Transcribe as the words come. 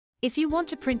If you want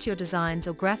to print your designs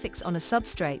or graphics on a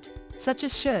substrate, such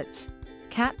as shirts,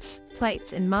 caps,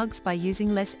 plates and mugs by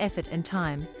using less effort and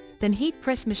time, then heat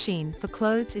press machine for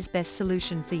clothes is best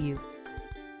solution for you.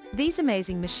 These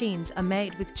amazing machines are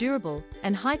made with durable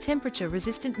and high temperature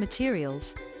resistant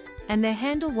materials, and their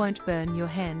handle won't burn your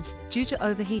hands due to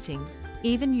overheating,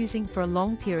 even using for a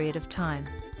long period of time.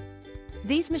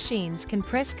 These machines can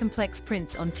press complex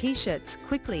prints on t-shirts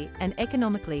quickly and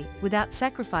economically without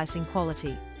sacrificing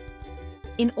quality.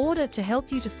 In order to help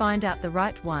you to find out the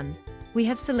right one, we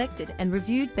have selected and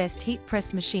reviewed best heat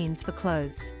press machines for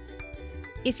clothes.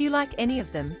 If you like any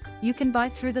of them, you can buy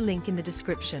through the link in the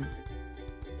description.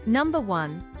 Number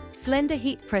 1. Slender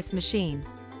Heat Press Machine.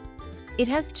 It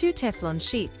has 2 Teflon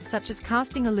sheets such as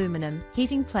casting aluminum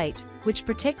heating plate, which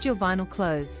protect your vinyl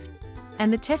clothes,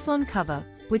 and the Teflon cover,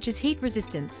 which is heat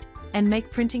resistance and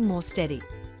make printing more steady.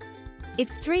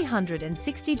 Its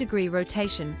 360-degree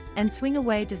rotation and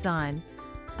swing-away design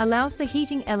allows the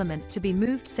heating element to be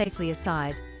moved safely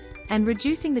aside and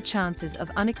reducing the chances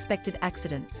of unexpected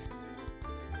accidents.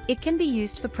 It can be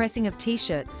used for pressing of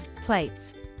t-shirts,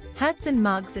 plates, hats and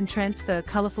mugs and transfer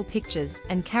colorful pictures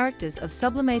and characters of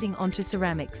sublimating onto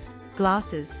ceramics,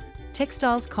 glasses,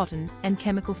 textiles, cotton and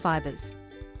chemical fibers.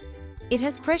 It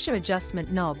has pressure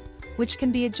adjustment knob, which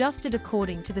can be adjusted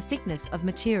according to the thickness of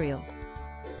material.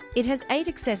 It has 8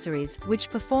 accessories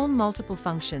which perform multiple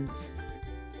functions.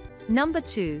 Number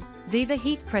 2. Viva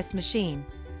Heat Press Machine.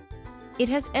 It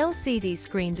has LCD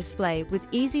screen display with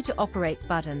easy-to-operate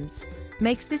buttons,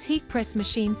 makes this heat press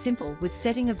machine simple with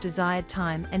setting of desired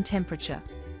time and temperature.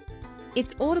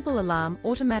 Its audible alarm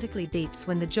automatically beeps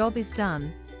when the job is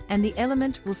done, and the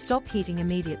element will stop heating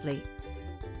immediately.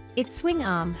 Its swing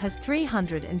arm has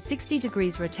 360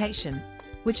 degrees rotation,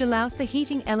 which allows the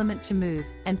heating element to move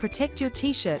and protect your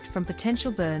t-shirt from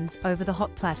potential burns over the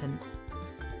hot platen.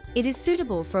 It is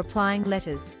suitable for applying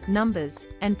letters, numbers,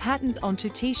 and patterns onto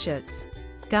t-shirts,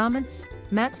 garments,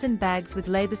 mats and bags with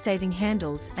labor-saving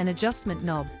handles and adjustment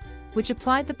knob, which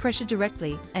applied the pressure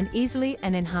directly and easily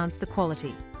and enhance the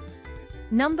quality.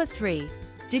 Number 3.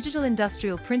 Digital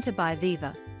Industrial Printer by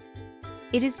Viva.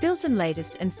 It is built in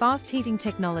latest and fast heating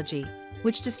technology,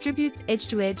 which distributes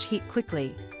edge-to-edge heat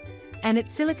quickly, and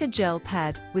its silica gel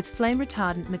pad with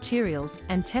flame-retardant materials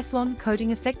and Teflon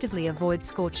coating effectively avoids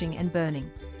scorching and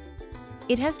burning.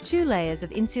 It has 2 layers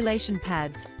of insulation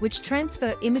pads which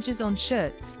transfer images on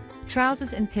shirts,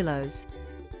 trousers and pillows.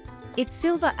 Its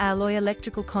silver alloy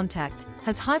electrical contact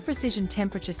has high-precision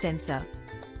temperature sensor,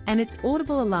 and its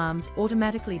audible alarms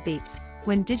automatically beeps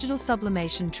when digital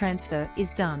sublimation transfer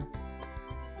is done.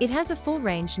 It has a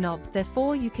full-range knob,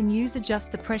 therefore you can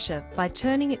adjust the pressure by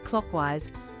turning it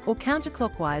clockwise or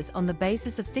counterclockwise on the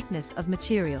basis of thickness of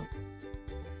material.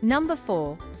 Number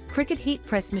 4. Cricut Heat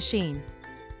Press Machine.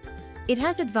 It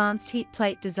has advanced heat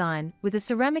plate design with a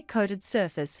ceramic-coated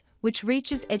surface which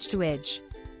reaches edge to edge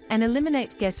and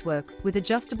eliminate guesswork with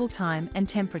adjustable time and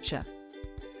temperature.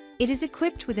 It is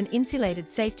equipped with an insulated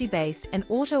safety base and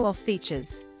auto-off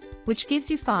features, which gives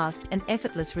you fast and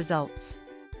effortless results.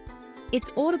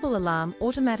 Its audible alarm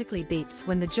automatically beeps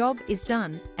when the job is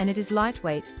done, and it is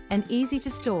lightweight and easy to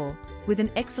store, with an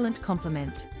excellent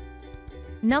complement.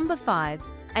 Number 5.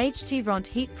 HT Ront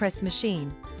Heat Press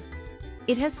Machine.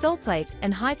 It has sole plate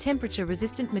and high-temperature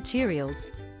resistant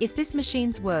materials. If this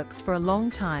machine works for a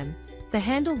long time, the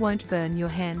handle won't burn your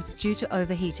hands due to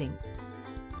overheating.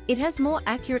 It has more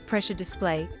accurate pressure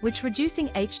display, which reducing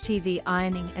HTV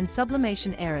ironing and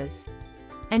sublimation errors.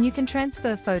 And you can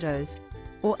transfer photos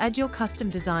or add your custom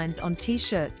designs on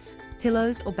t-shirts,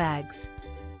 pillows or bags.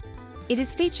 It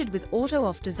is featured with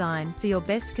auto-off design for your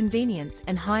best convenience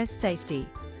and highest safety,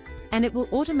 and it will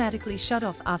automatically shut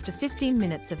off after 15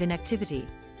 minutes of inactivity,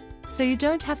 so you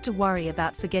don't have to worry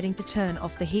about forgetting to turn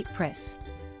off the heat press.